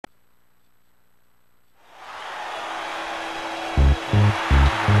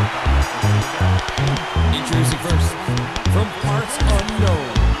Introducing first, from parts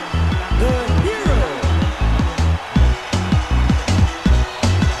unknown, the Hero.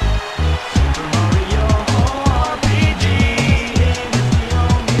 Super Mario RPG is the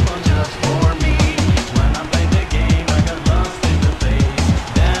only one just for me. When I played the game, I got lost in the face.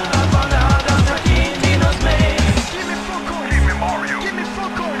 Then I found out that Sakimi's maze. Give me Fuku, give me Mario, give me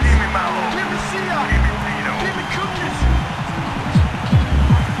Fuku, give me Mallow, give me Sia, give me Pino, give me cookies.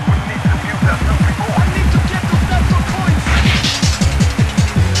 We need to view that before. I need to get those Delta coins.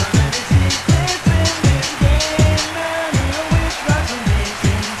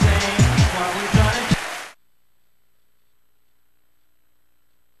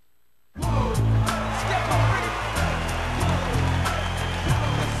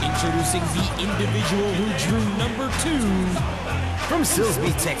 Introducing the individual who drew number 2. From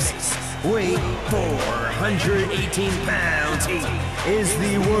Silsbee, Texas, weight 418 pounds, he is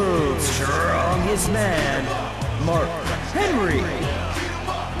the world's strongest man, Mark Henry.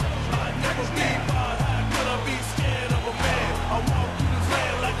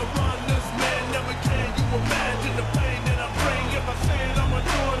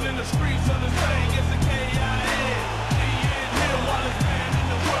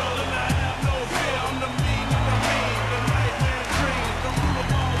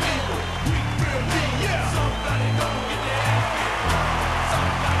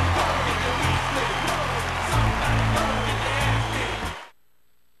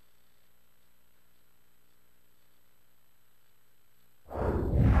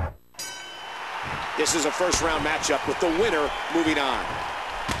 This is a first-round matchup with the winner moving on.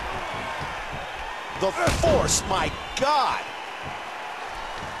 The Force, my God!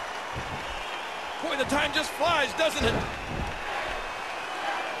 Boy, the time just flies, doesn't it?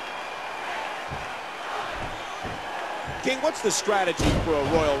 King, what's the strategy for a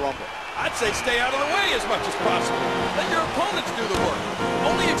Royal Rumble? I'd say stay out of the way as much as possible. Let your opponents do the work.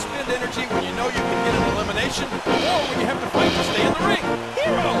 Only expend energy when you know you can get an elimination or when you have to fight to stay in the ring.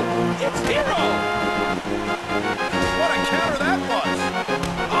 Hero! It's Hero! What a counter that was!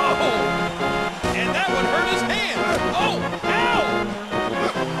 Oh! And that would hurt his hand! Oh! Ow!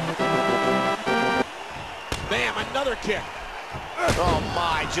 Bam, another kick. Oh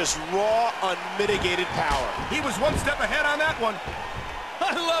my, just raw, unmitigated power. He was one step ahead on that one.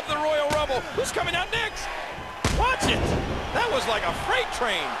 I love the Royal Rumble. Who's coming out next? Watch it. That was like a freight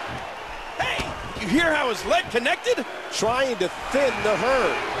train. Hey, you hear how his leg connected? Trying to thin the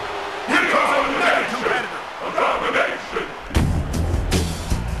herd. Here comes another competitor. Domination.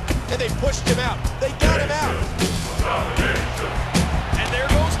 And they pushed him out. They got him out. Domination. And there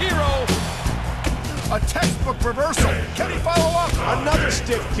goes Hero. A textbook reversal. Can he follow up? Another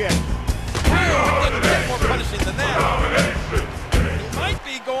stiff kick. Oh, it doesn't get more punishing than that. Domination. He might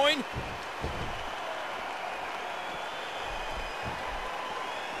be going.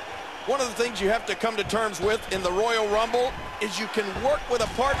 One of the things you have to come to terms with in the Royal Rumble is you can work with a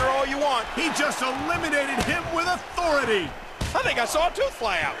partner all you want. He just eliminated him with authority. I think I saw a tooth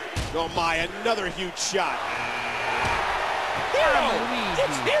fly out. Oh my, another huge shot. Hero!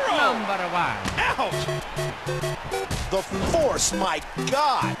 It's Hero! Number 1. Ouch! The Force, my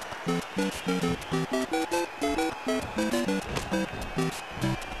God!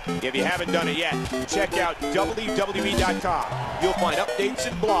 If you haven't done it yet, check out WWE.com. You'll find updates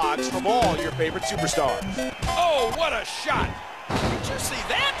and blogs from all your favorite superstars. Oh, what a shot! Did you see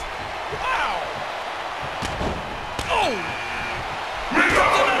that? Wow! Oh!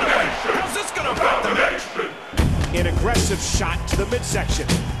 How's this gonna affect the match? An aggressive shot to the midsection.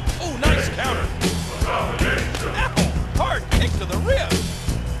 Oh, nice counter. Ow! Hard kick to the ribs.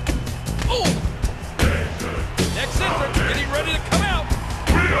 Oh! Next entrance, getting ready to come out.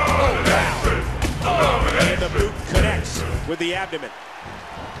 Oh, wow. Oh, And the boot connects with the abdomen.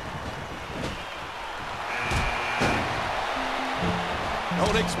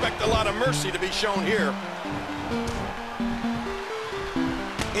 don't expect a lot of mercy to be shown here.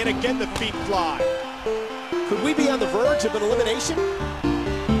 And again, the feet fly. Could we be on the verge of an elimination?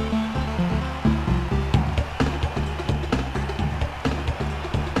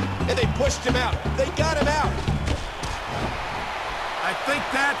 And they pushed him out. They got him out. I think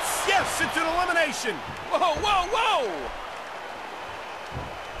that's, yes, it's an elimination. Whoa, whoa, whoa!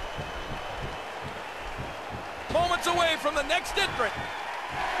 Moments away from the next entrant.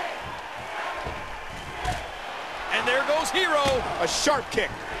 And there goes Hero. A sharp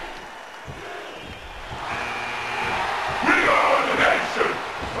kick.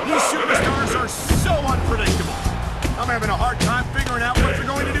 These superstars are so unpredictable. I'm having a hard time figuring out what they're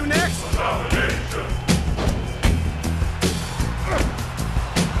going to do next.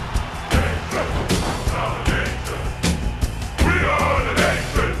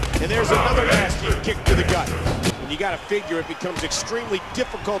 figure it becomes extremely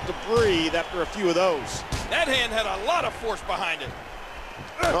difficult to breathe after a few of those. That hand had a lot of force behind it.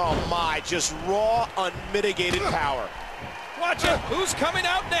 Oh my, just raw, unmitigated power. Watch it. Who's coming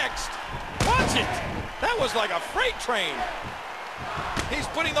out next? Watch it. That was like a freight train. He's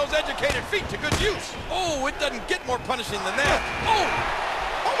putting those educated feet to good use. Oh, it doesn't get more punishing than that. Oh!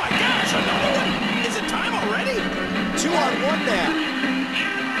 Oh my gosh, another one? Is it time already? 2 on 1 now.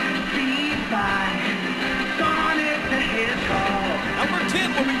 Number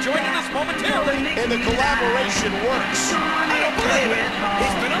 10 will be joining us momentarily. And the collaboration works. I don't believe it.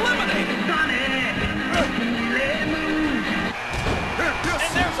 He's been eliminated.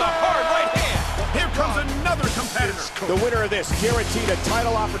 And there's a hard right hand. Here comes another competitor. The winner of this guaranteed a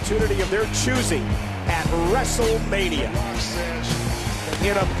title opportunity of their choosing at WrestleMania.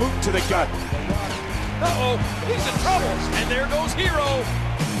 In a boot to the gut. Uh-oh, he's in trouble. And there goes Hero.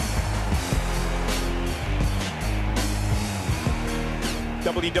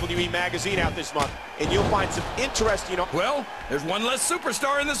 WWE Magazine out this month, and you'll find some interesting... Well, there's one less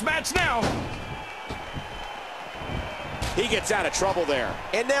superstar in this match now. He gets out of trouble there.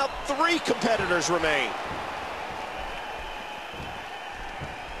 And now 3 competitors remain.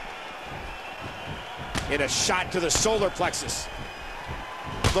 And a shot to the solar plexus.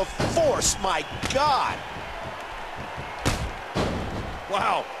 The force, my God.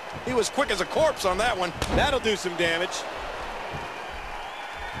 Wow, he was quick as a corpse on that one. That'll do some damage.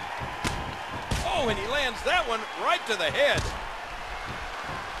 Oh, and he lands that one right to the head.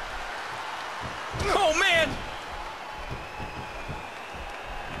 Oh, man.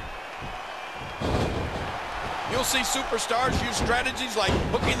 You'll see superstars use strategies like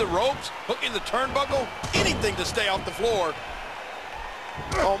hooking the ropes, hooking the turnbuckle, anything to stay off the floor.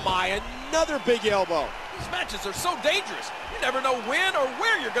 Oh, my, another big elbow. These matches are so dangerous. You never know when or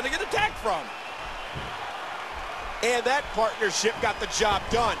where you're going to get attacked from. And that partnership got the job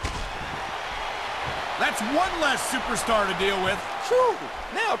done. That's one less superstar to deal with. Whew,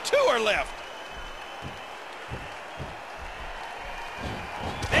 now 2 are left.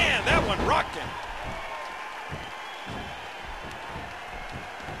 Man, that one rocked him.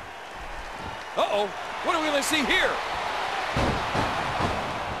 Uh-oh, what are we going to see here?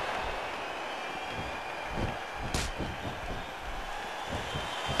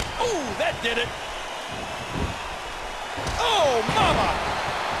 Oh, that did it. Oh, mama.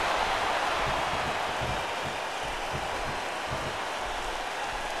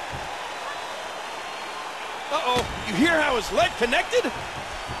 Uh-oh, you hear how his leg connected?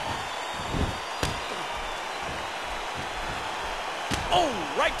 Oh,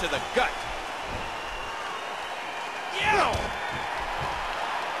 right to the gut. Yeah.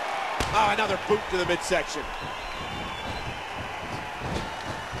 Oh, another boot to the midsection.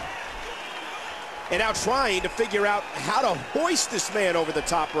 And now trying to figure out how to hoist this man over the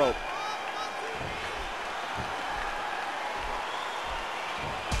top rope.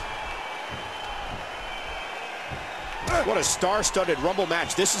 What a star-studded Rumble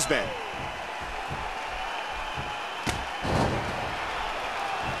match this has been.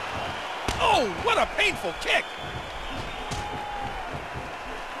 Oh, what a painful kick.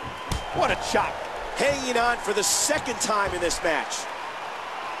 What a chop. Hanging on for the 2nd time in this match.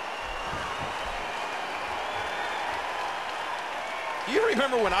 Do you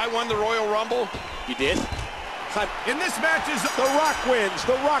remember when I won the Royal Rumble? You did? In this match is... The Rock wins.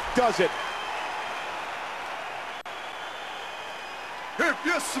 The Rock does it. If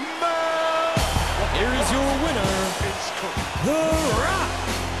you smell... Here is your winner, The Rock.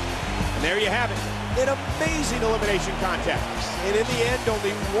 And there you have it. An amazing elimination contest. And in the end,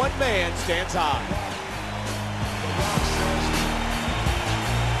 only one man stands high.